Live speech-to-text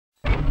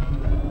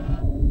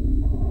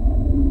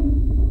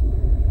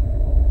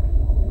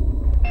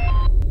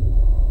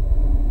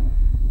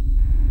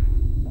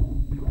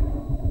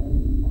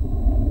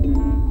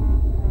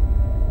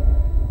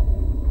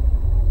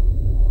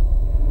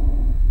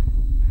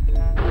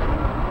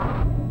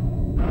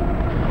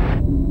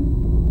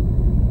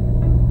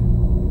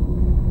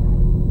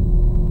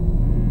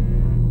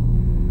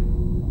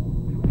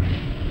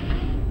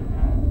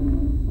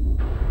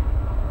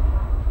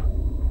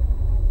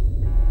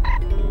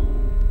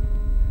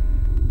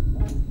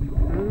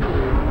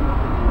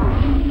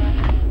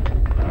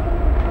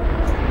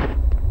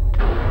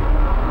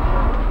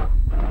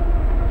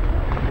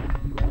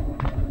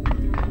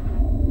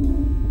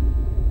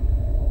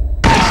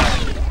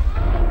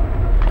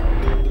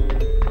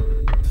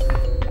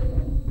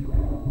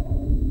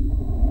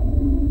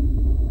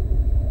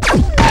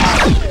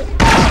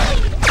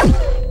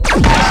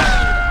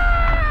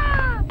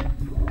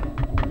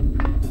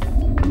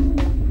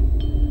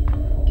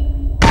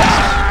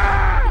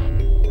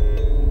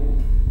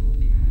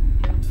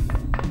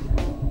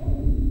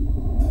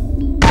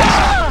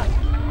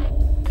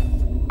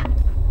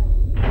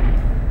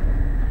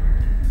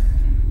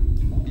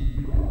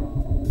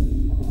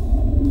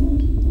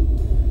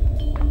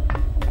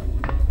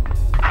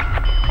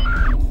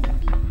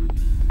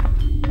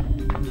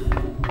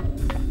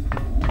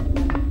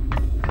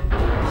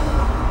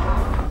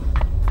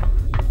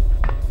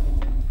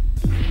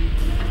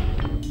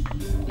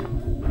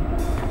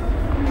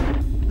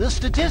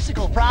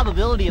statistical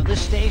probability of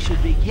this station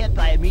being hit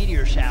by a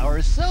meteor shower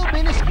is so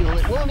minuscule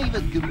it won't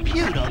even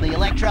compute on the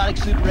electronic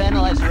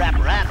superanalyzer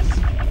apparatus.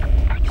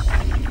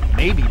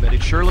 Maybe, but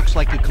it sure looks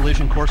like a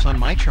collision course on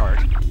my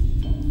chart.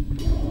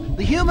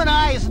 The human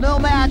eye is no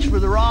match for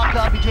the raw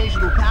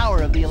computational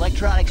power of the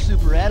electronic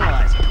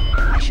superanalyzer.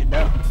 I should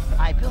know.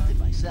 I built it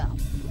myself.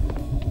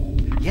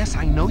 Yes,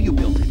 I know you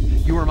built it.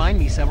 You remind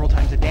me several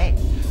times a day.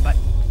 But,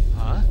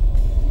 huh?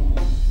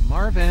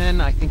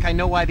 Marvin, I think I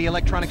know why the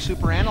electronic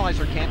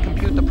superanalyzer can't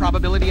compute the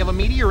probability of a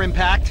meteor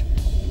impact.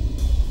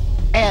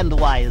 And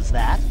why is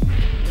that?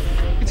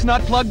 It's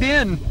not plugged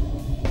in.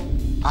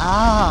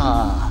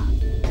 Ah.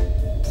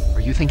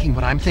 Are you thinking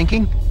what I'm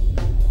thinking?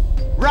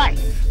 Right.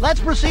 Let's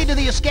proceed to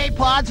the escape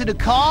pods in a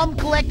calm,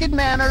 collected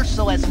manner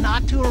so as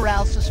not to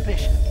arouse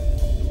suspicion.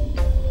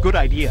 Good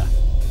idea.